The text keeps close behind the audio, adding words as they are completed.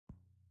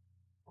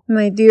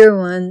My dear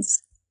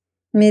ones,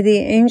 may the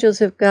angels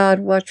of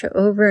God watch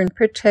over and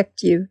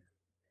protect you,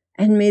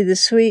 and may the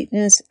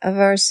sweetness of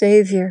our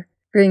Savior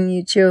bring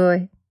you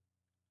joy.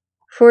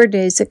 4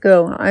 days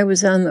ago, I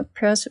was on the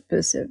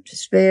precipice of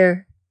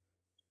despair.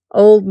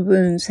 Old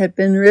wounds had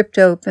been ripped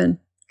open.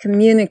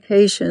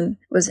 Communication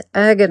was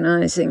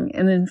agonizing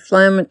and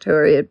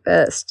inflammatory at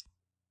best.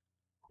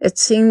 It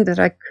seemed that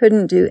I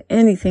couldn't do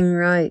anything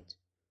right.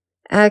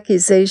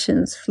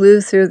 Accusations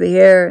flew through the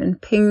air,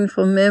 and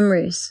painful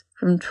memories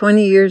from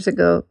 20 years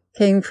ago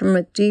came from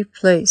a deep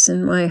place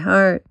in my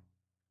heart.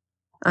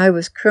 I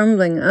was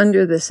crumbling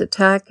under this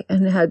attack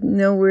and had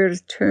nowhere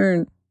to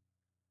turn.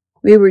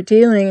 We were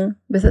dealing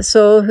with a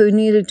soul who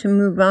needed to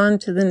move on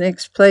to the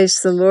next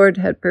place the Lord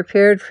had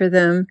prepared for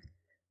them,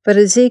 but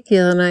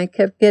Ezekiel and I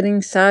kept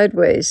getting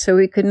sideways, so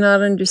we could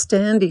not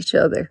understand each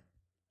other.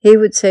 He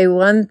would say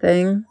one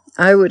thing,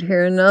 I would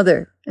hear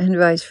another, and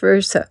vice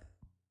versa.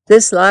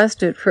 This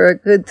lasted for a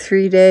good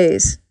 3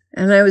 days,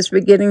 and I was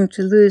beginning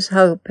to lose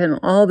hope in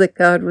all that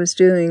God was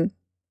doing.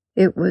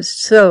 It was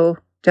so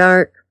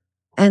dark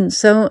and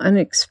so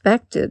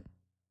unexpected,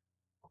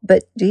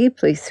 but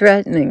deeply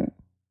threatening.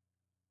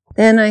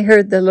 Then I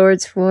heard the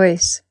Lord's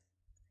voice.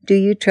 Do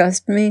you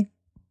trust me?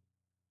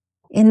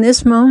 In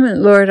this moment,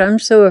 Lord, I'm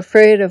so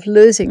afraid of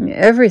losing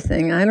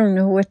everything. I don't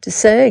know what to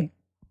say.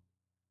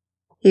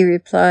 He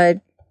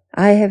replied,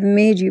 I have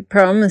made you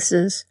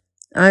promises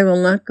I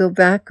will not go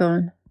back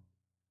on.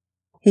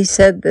 He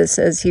said this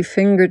as he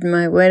fingered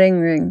my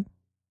wedding ring.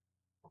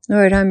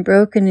 Lord, I'm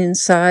broken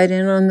inside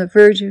and on the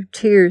verge of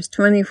tears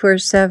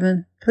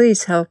 24/7.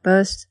 Please help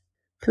us.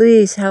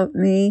 Please help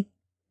me.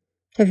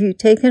 Have you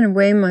taken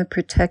away my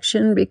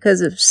protection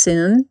because of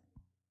sin?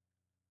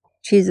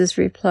 Jesus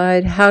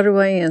replied, How do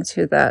I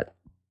answer that?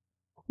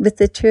 With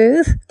the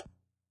truth?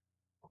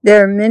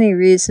 There are many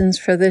reasons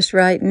for this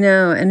right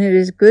now, and it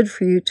is good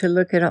for you to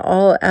look at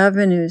all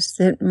avenues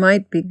that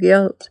might be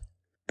guilt.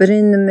 But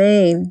in the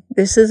main,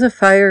 this is a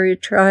fiery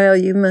trial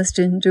you must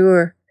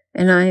endure,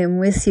 and I am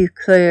with you,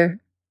 Clare.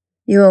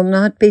 You will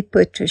not be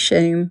put to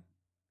shame.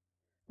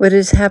 What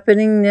is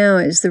happening now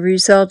is the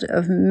result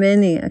of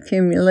many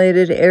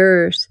accumulated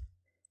errors,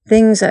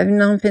 things I've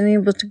not been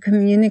able to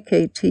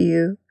communicate to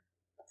you.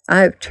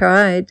 I've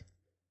tried,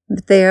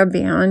 but they are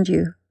beyond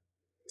you.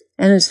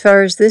 And as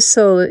far as this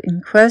soul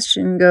in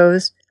question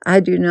goes, I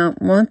do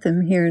not want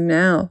them here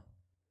now.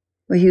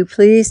 Will you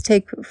please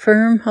take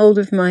firm hold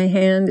of my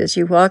hand as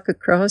you walk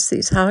across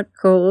these hot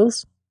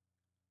coals?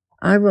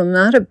 I will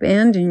not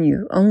abandon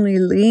you, only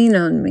lean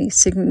on me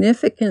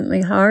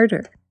significantly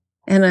harder,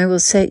 and I will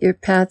set your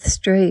path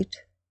straight.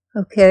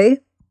 Okay?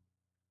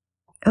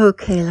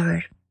 Okay,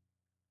 Lord.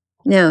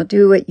 Now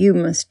do what you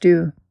must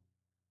do.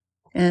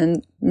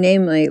 And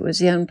namely, it was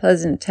the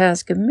unpleasant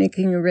task of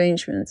making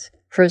arrangements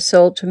for a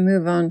soul to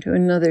move on to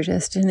another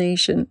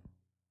destination.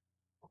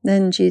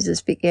 Then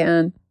Jesus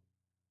began,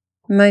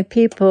 My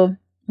people,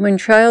 when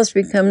trials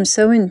become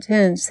so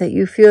intense that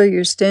you feel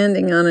you're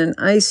standing on an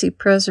icy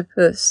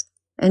precipice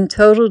and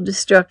total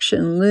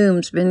destruction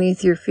looms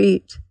beneath your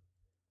feet,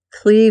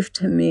 cleave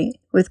to me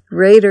with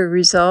greater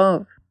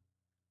resolve.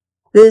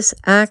 This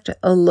act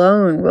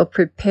alone will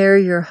prepare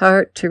your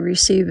heart to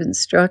receive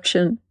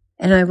instruction,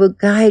 and I will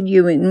guide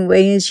you in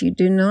ways you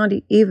do not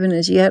even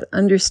as yet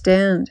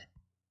understand.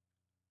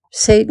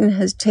 Satan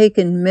has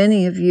taken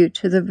many of you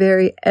to the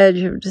very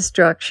edge of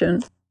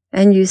destruction,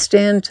 and you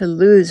stand to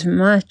lose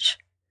much,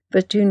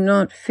 but do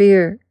not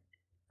fear.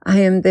 I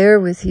am there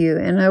with you,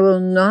 and I will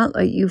not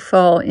let you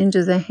fall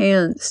into the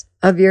hands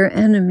of your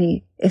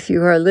enemy if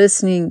you are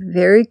listening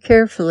very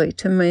carefully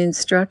to my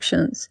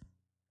instructions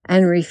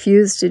and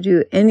refuse to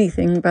do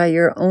anything by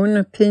your own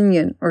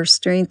opinion or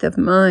strength of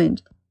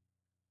mind.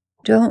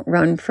 Don't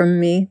run from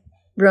me,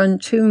 run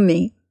to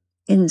me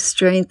in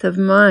strength of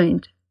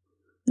mind,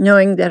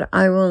 knowing that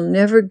I will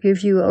never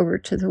give you over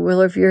to the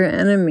will of your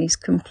enemies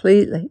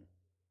completely.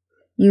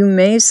 You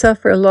may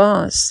suffer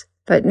loss,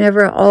 but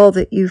never all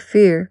that you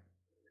fear,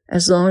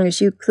 as long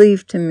as you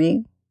cleave to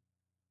me.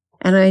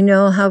 And I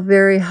know how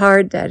very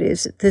hard that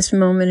is at this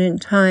moment in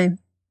time.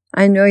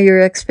 I know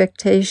your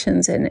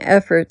expectations and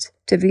efforts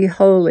to be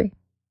holy.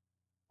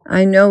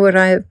 I know what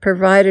I have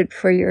provided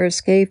for your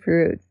escape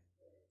route,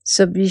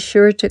 so be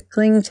sure to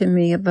cling to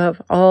me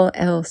above all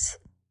else.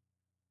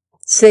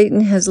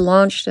 Satan has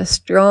launched a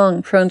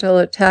strong frontal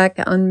attack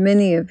on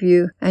many of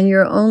you, and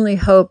your only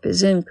hope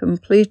is in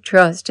complete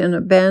trust and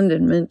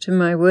abandonment to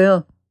my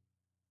will.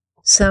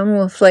 Some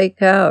will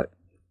flake out,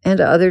 and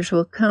others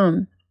will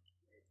come.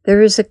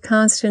 There is a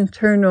constant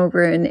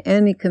turnover in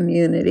any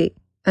community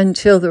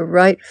until the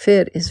right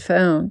fit is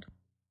found.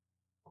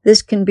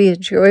 This can be a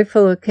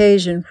joyful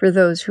occasion for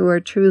those who are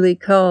truly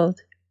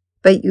called,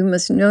 but you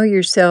must know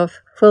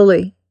yourself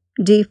fully,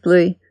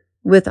 deeply,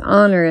 with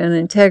honor and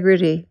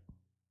integrity.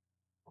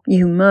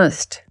 You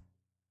must.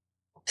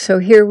 So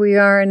here we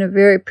are in a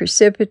very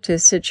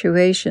precipitous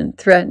situation,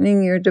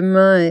 threatening your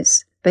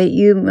demise, but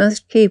you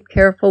must keep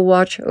careful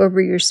watch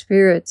over your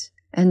spirits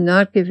and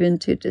not give in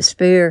to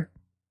despair.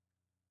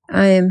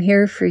 I am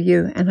here for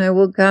you, and I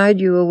will guide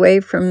you away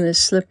from this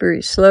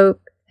slippery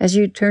slope as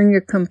you turn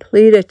your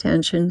complete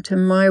attention to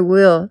my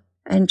will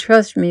and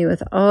trust me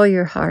with all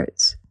your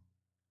hearts.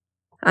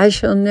 I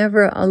shall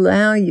never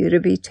allow you to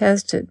be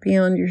tested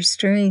beyond your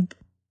strength.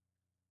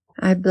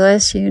 I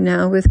bless you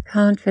now with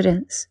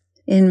confidence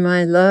in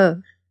my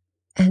love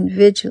and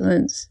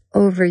vigilance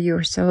over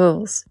your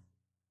souls.